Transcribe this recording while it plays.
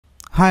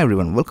Hi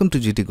everyone, welcome to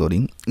GT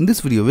Coding. In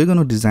this video, we're going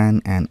to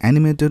design an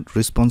animated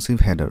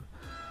responsive header.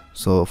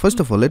 So first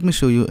of all, let me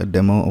show you a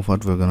demo of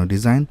what we're going to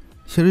design.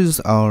 Here is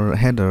our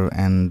header,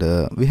 and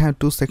we have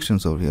two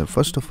sections over here.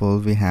 First of all,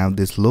 we have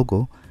this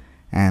logo,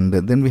 and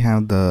then we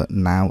have the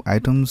now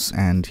items,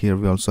 and here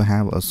we also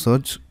have a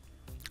search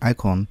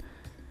icon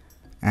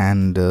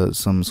and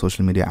some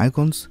social media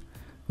icons.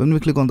 When we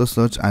click on the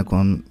search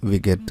icon, we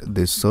get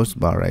this search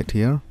bar right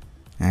here,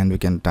 and we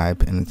can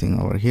type anything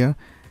over here.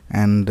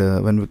 And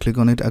when we click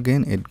on it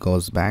again, it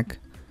goes back.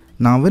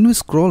 Now when we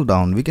scroll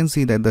down, we can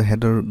see that the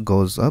header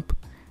goes up,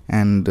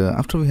 and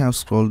after we have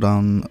scrolled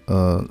down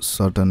a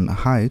certain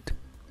height,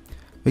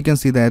 we can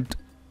see that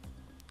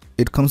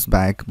it comes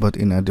back but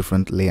in a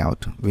different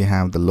layout. We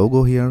have the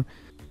logo here,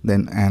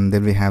 then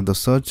we have the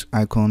search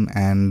icon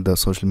and the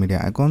social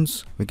media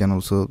icons. We can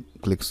also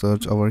click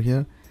search over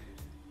here,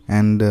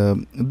 and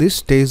this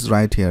stays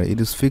right here.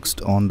 It is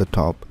fixed on the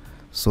top,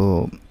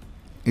 so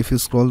if you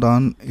scroll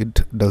down,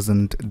 it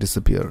doesn't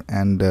disappear.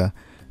 And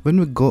when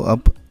we go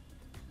up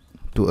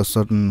to a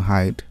certain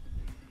height,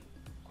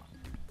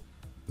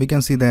 we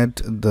can see that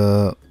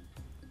the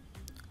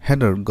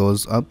header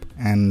goes up,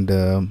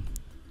 and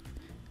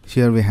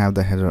here we have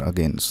the header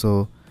again.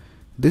 So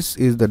this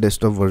is the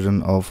desktop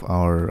version of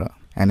our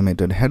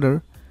animated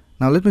header.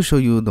 Now let me show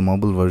you the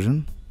mobile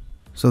version.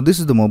 So this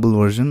is the mobile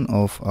version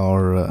of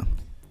our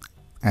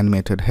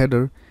animated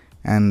header,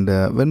 and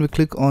when we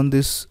click on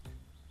this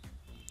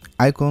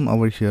icon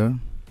over here,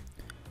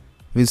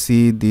 we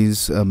see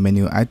these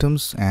menu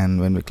items, and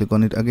when we click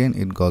on it again,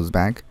 it goes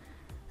back.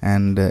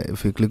 And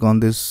if we click on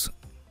this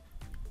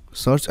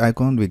search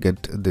icon, we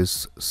get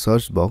this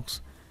search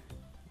box,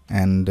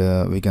 and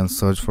we can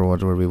search for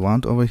whatever we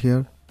want over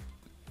here.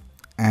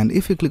 And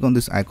if we click on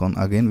this icon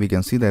again, we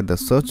can see that the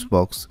search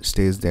box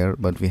stays there,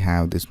 but we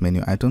have this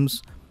menu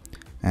items,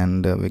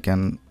 and we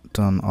can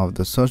turn off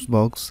the search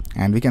box,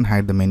 and we can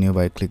hide the menu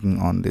by clicking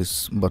on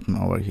this button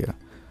over here.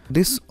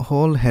 This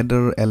whole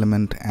header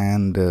element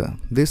and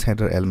this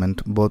header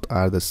element both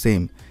are the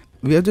same.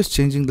 We are just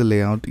changing the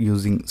layout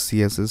using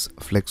CSS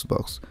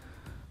Flexbox.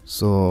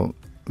 So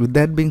with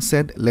that being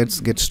said,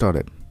 let's get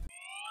started.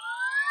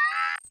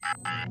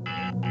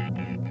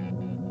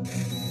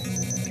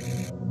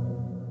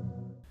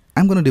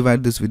 I'm going to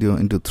divide this video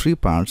into three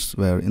parts,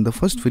 where in the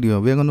first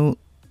video we are going to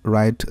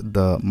write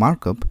the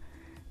markup,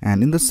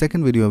 and in the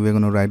second video we are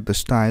going to write the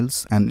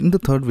styles, and in the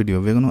third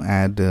video we are going to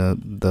add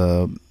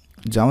the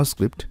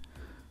JavaScript.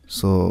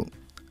 So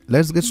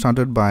let's get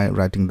started by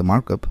writing the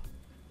markup.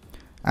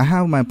 I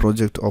have my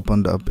project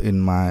opened up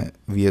in my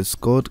VS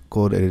Code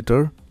code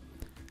editor,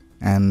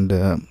 and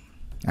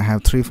I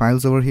have three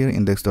files over here: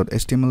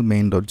 index.html,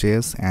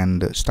 main.js,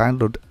 and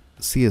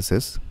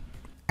style.css.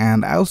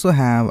 And I also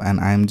have an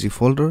img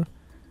folder,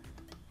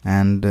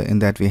 and in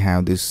that we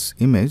have this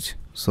image.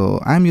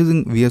 So I'm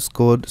using VS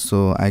Code,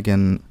 so I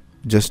can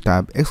just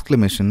type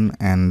exclamation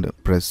and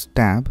press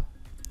tab,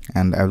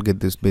 and I'll get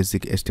this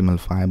basic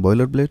HTML5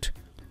 boilerplate.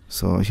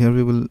 So here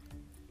we will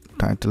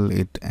title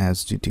it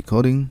as GT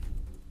Coding,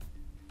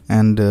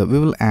 and we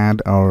will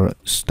add our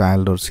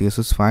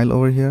style.css file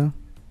over here,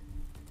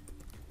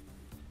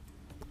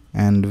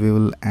 and we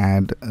will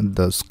add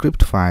the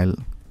script file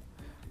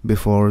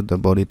before the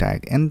body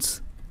tag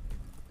ends.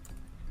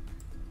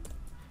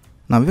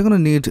 Now we're going to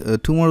need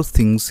two more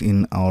things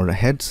in our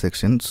head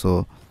section.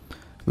 So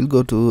we'll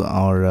go to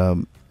our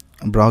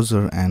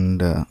browser,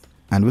 and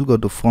we'll go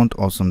to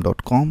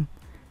fontawesome.com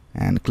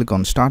and click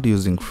on start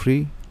using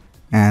free,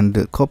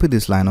 and copy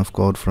this line of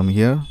code from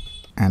here,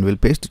 and we'll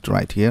paste it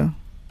right here.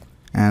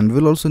 And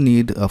we'll also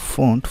need a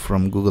font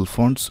from Google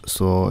Fonts.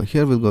 So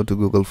here we'll go to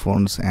Google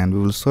Fonts, and we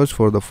will search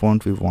for the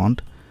font we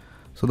want.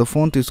 So the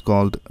font is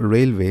called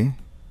Railway,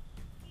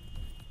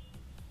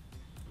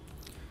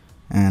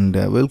 and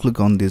we'll click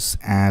on this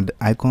add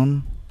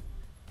icon,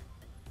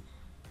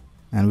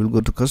 and we'll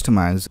go to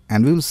customize,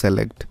 and we will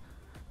select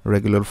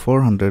regular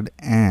 400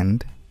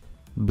 and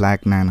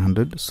black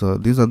 900. So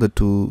these are the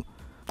two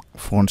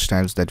font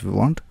styles that we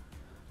want.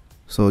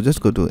 So just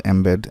go to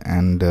embed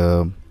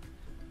and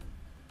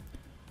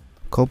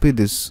copy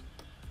this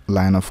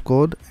line of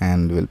code,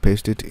 and we'll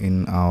paste it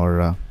in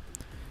our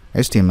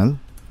HTML.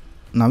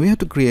 Now we have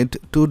to create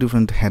two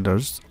different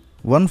headers,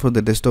 one for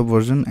the desktop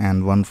version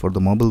and one for the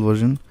mobile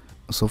version.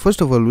 So first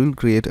of all, we'll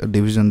create a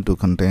division to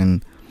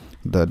contain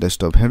the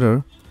desktop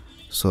header.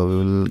 So we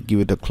will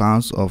give it a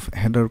class of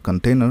header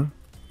container,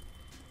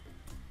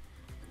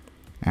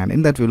 and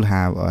in that we'll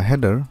have a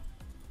header,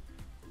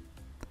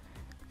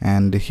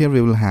 and here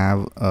we will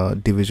have a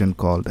division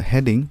called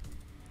heading,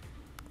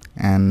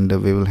 and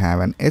we will have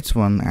an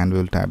h1, and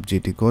we'll type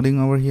GT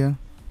Coding over here.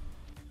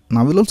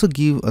 Now we'll also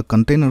give a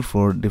container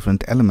for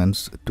different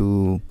elements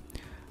to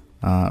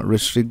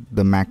restrict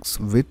the max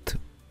width.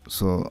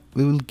 So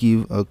we will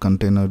give a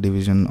container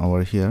division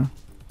over here.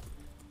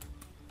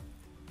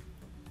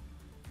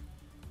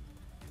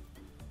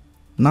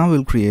 Now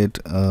we'll create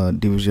a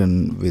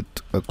division with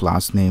a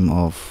class name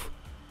of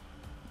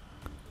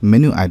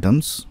menu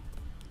items,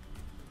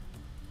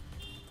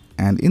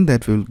 and in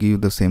that we'll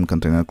give the same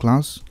container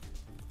class.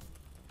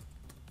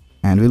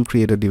 and we'll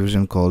create a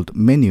division called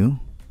menu,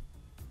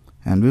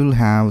 and we will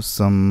have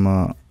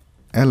some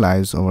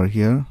allies over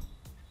here,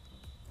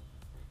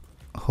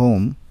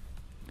 home,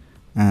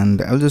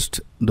 and I'll just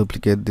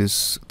duplicate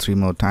this 3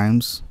 more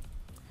times,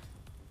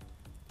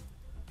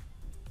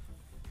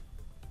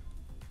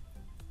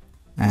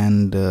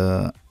 and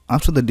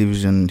after the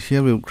division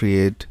here we'll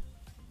create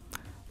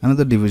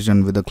another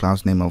division with the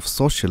class name of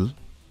social.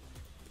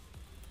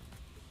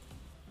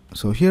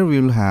 So here we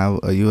will have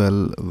a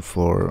UL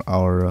for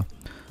our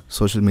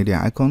social media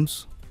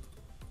icons,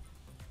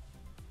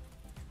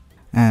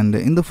 and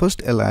in the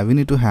first li we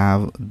need to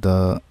have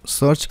the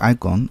search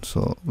icon,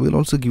 so we'll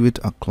also give it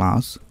a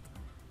class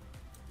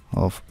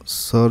of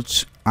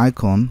search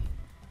icon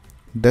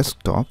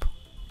desktop,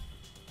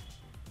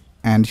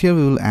 and here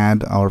we will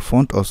add our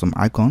font awesome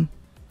icon,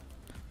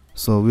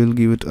 so we'll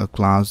give it a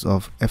class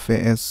of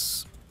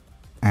FAS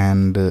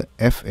and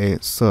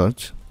FA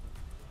search.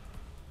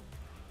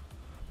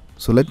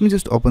 So let me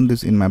just open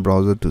this in my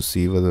browser to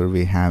see whether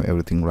we have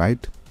everything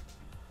right.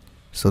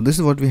 So this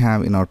is what we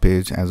have in our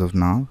page as of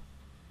now.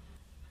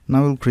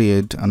 Now we'll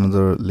create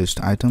another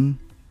list item,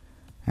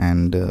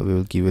 and we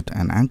will give it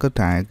an anchor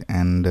tag,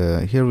 and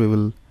here we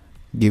will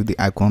give the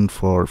icon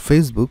for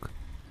Facebook,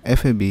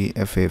 FAB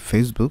FA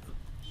Facebook,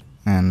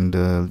 and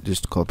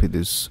just copy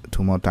this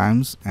 2 more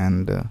times,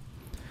 and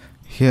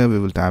here we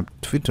will type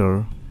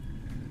Twitter,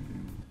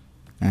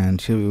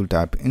 and here we will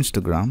type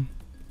Instagram.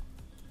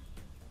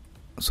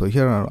 So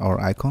here are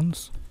our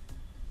icons.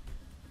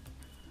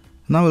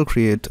 Now we'll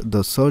create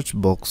the search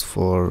box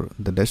for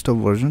the desktop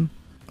version.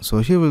 So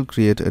here we'll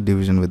create a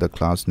division with the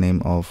class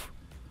name of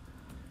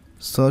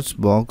search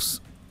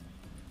box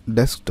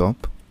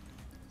desktop,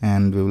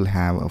 and we will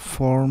have a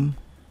form,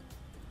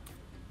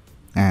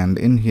 and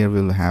in here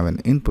we will have an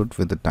input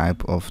with the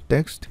type of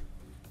text,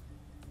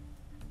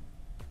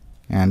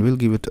 and we'll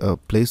give it a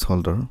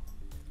placeholder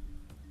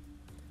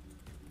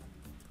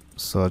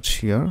search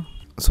here.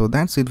 So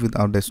that's it with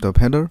our desktop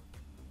header.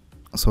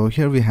 So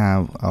here we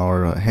have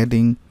our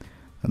heading,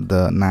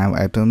 the nav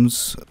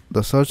items,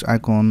 the search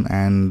icon,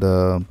 and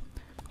the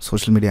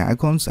social media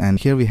icons, and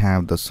here we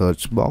have the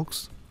search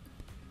box.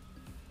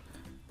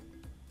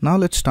 Now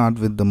let's start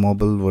with the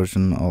mobile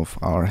version of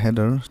our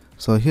header.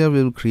 So here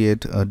we'll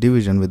create a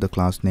division with the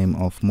class name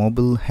of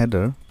mobile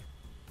header,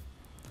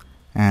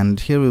 and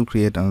here we'll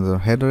create another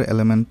header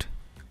element,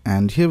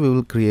 and here we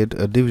will create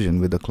a division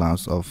with the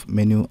class of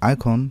menu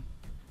icon.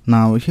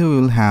 Now here we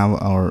will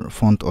have our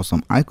font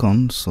awesome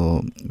icon,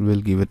 so we'll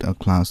give it a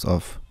class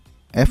of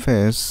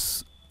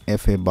FAS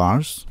FA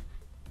bars.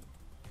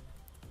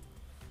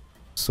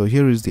 So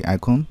here is the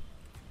icon,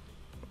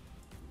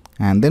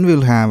 and then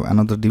we'll have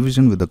another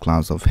division with the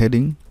class of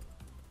heading,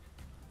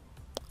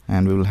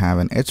 and we will have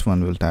an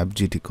H1, we'll type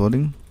GT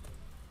coding.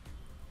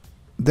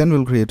 Then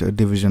we'll create a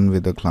division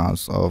with the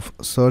class of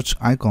search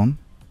icon,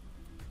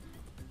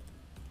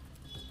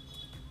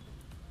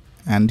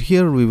 and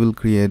here we will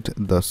create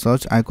the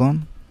search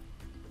icon,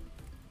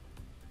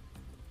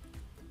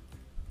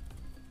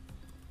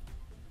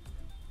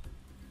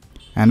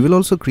 and we'll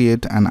also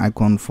create an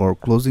icon for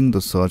closing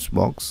the search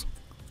box,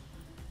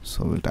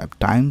 so we'll type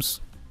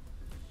times.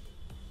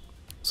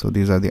 So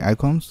these are the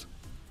icons.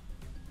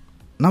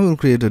 Now we'll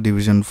create a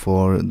division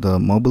for the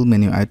mobile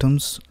menu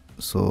items.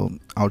 So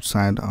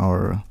outside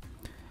our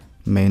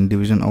main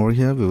division over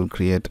here we will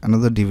create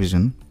another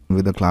division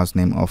with the class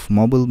name of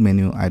mobile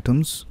menu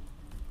items,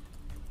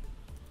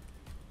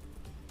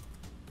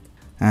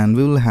 and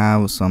we will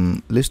have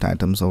some list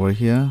items over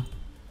here,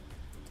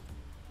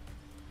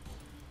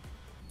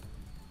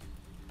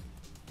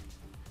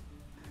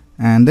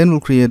 and then we'll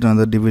create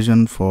another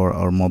division for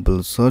our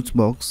mobile search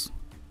box,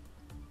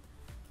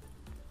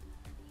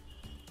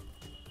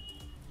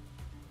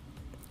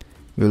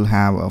 we'll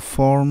have a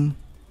form,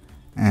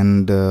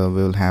 and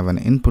we'll have an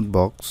input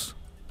box,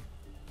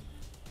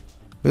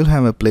 we'll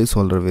have a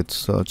placeholder with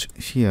search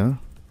here.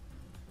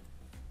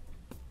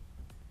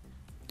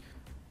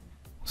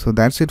 So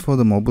that's it for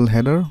the mobile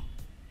header.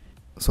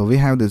 So we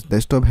have this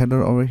desktop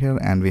header over here,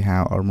 and we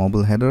have our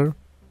mobile header.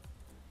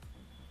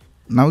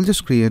 Now we'll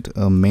just create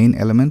a main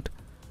element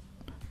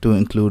to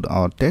include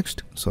our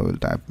text, so we'll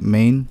type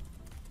main,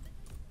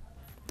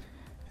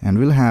 and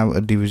we'll have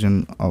a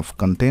division of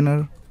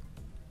container,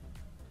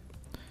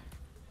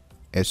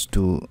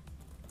 h2,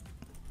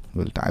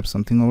 we'll type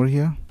something over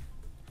here.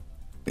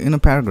 In a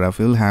paragraph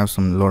we'll have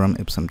some lorem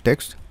ipsum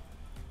text.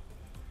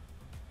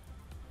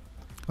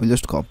 We'll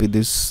just copy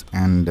this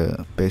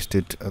and paste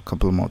it a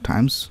couple more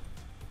times,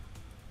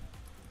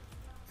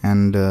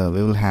 and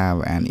we will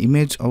have an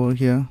image over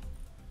here.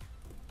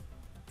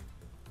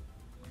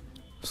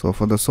 So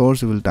for the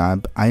source we will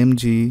type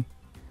img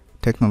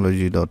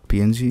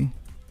technology.png.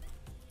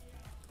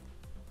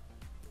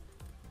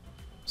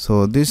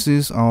 So this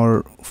is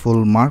our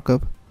full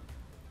markup.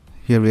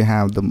 Here we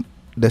have the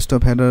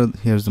desktop header,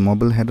 here's the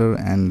mobile header,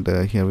 and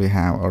here we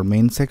have our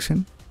main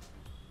section.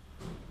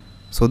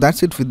 So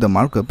that's it with the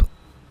markup.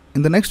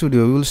 In the next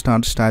video we will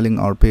start styling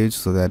our page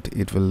so that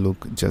it will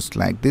look just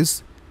like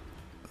this,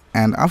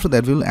 and after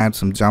that we will add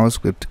some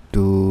JavaScript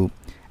to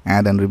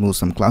add and remove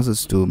some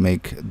classes to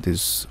make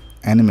this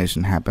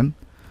animation happen.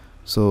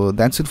 So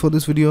that's it for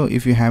this video.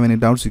 If you have any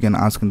doubts, you can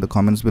ask in the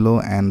comments below,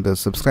 and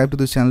subscribe to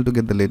this channel to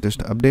get the latest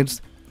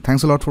updates.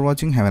 Thanks a lot for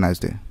watching. Have a nice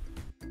day.